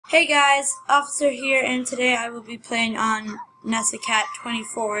Hey guys, Officer here, and today I will be playing on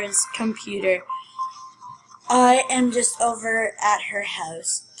Officer2146's computer. I am just over at her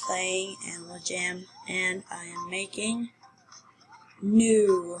house playing Animal Jam, and I am making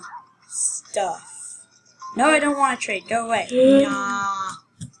new stuff. No, I don't want to trade. Go away. Nah.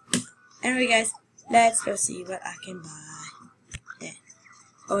 Anyway guys, let's go see what I can buy. Yeah.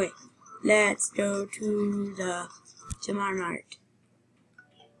 Oh wait, let's go to the Mart.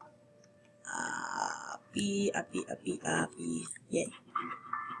 Uppy. Yay.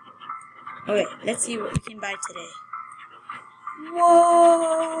 Okay, let's see what we can buy today.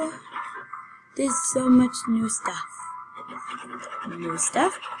 Whoa! There's so much new stuff. New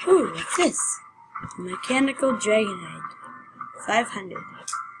stuff? Ooh, what's this? Mechanical Dragon Egg. 500.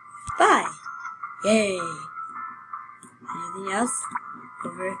 Buy! Yay! Anything else?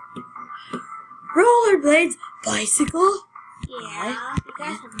 Over. Rollerblades! Bicycle? Yeah.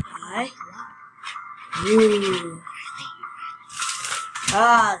 Buy. Ooh.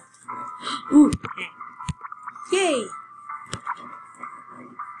 Ah. Ooh. Yay.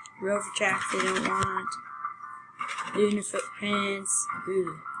 Rover tracks they don't want. Lunar footprints.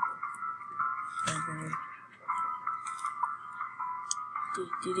 Ooh. Whatever.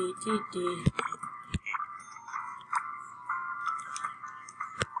 Do.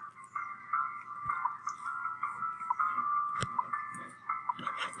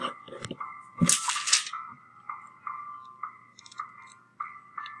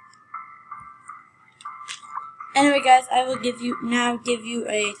 Anyway guys, I will give you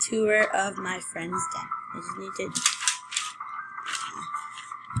a tour of my friend's den. I just need to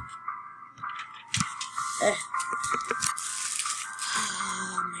oh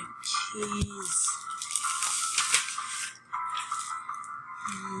my cheese.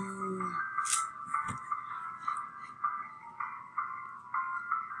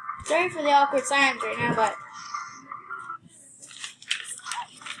 Sorry for the awkward silence right now, but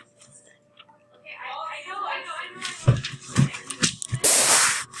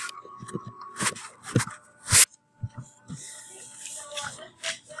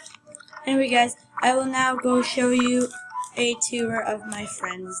anyway guys, I will now go show you a tour of my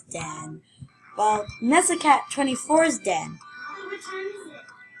friend's den. Well, Officer24's den. what time is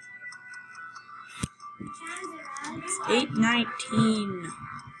it? It's 8:19.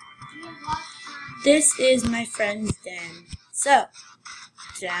 This is my friend's den. So,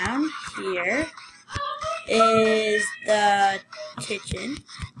 down here is the kitchen.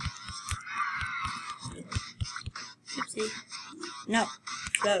 Oopsie. No,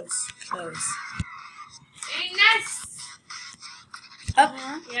 close. Hey, Ness! Up.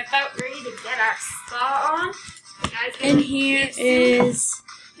 You're about ready to get our spot on. And here is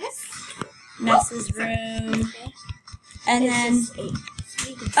Ness's room. And then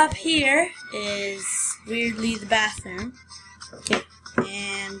up here is weirdly the bathroom. Okay,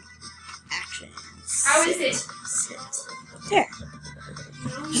 and actions. How is it? Sit. There.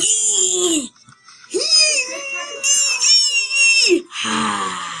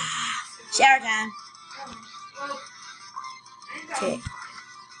 Shower time. Okay.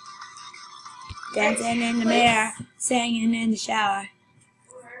 Dancing in the mirror, singing in the shower.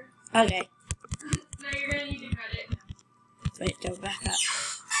 Okay. No, you're gonna need to cut it. Wait, go back up.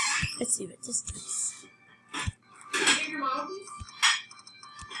 Let's see what this is. Get your mom,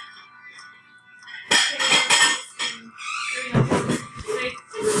 please.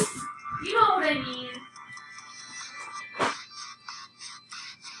 You know what I mean.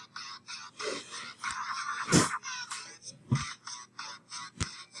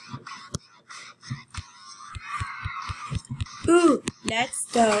 Ooh, let's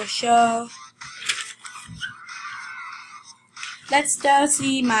go show. Let's go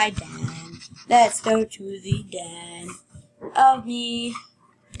see my den. Let's go to the den of me.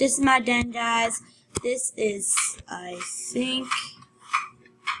 This is my den, guys. This is, I think,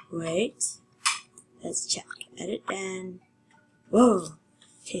 wait. Let's check. Edit den. Whoa.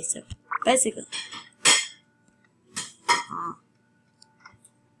 Okay, so, bicycle.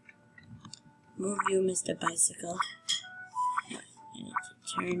 Move you, Mr. Bicycle. I need to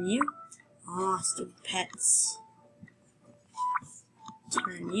turn you. Oh, stupid pets.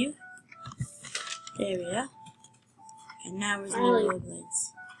 Turn you. There we go. And now we're going to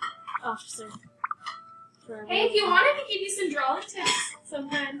rollerblades. Officer. Hey, if you want, I can give you some drawing tips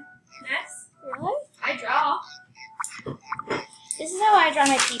sometime. Ness? Really? I draw. This is how I draw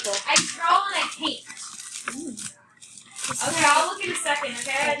my people. I draw and I paint. Okay, I'll look in a second,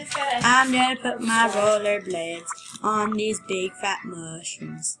 okay? I just gotta... I'm gonna put my rollerblades on these big fat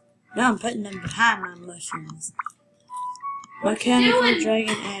mushrooms. No, I'm putting them behind my mushrooms. Mechanical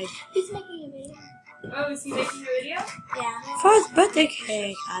dragon egg. He's making a video. Oh, is he making a video? Yeah. Fourth birthday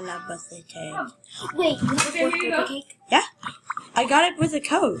cake. I love birthday cake. Wait, you have Okay, fourth here you birthday go. cake? Yeah. I got it with a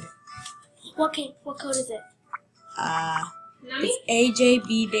code. What cake? What code is it? Nami? It's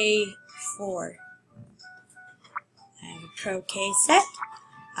AJB Day 4. I have a pro case set.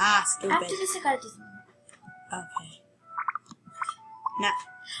 Stupid. After this, I gotta do something. Okay. Now.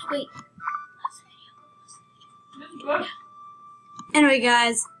 Wait. What? Anyway,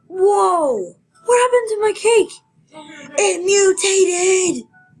 guys. Whoa! What happened to my cake? It mutated!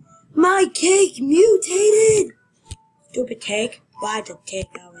 My cake mutated! Stupid cake. Why did cake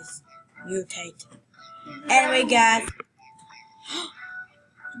always mutate? Anyway, guys.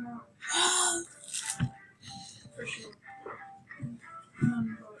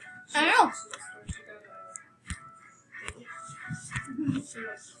 I don't know.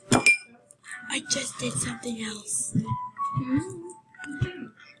 I just did something else.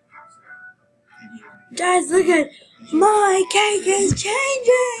 Guys, look at my cake is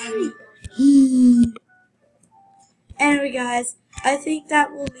changing. Anyway, guys, I think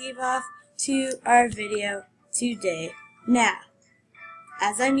that will leave off to our video today. Now,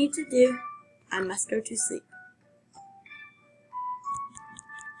 as I need to do, I must go to sleep.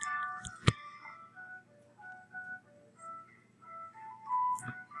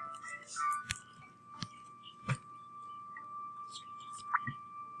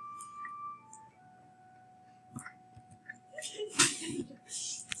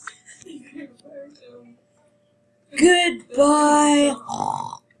 Goodbye.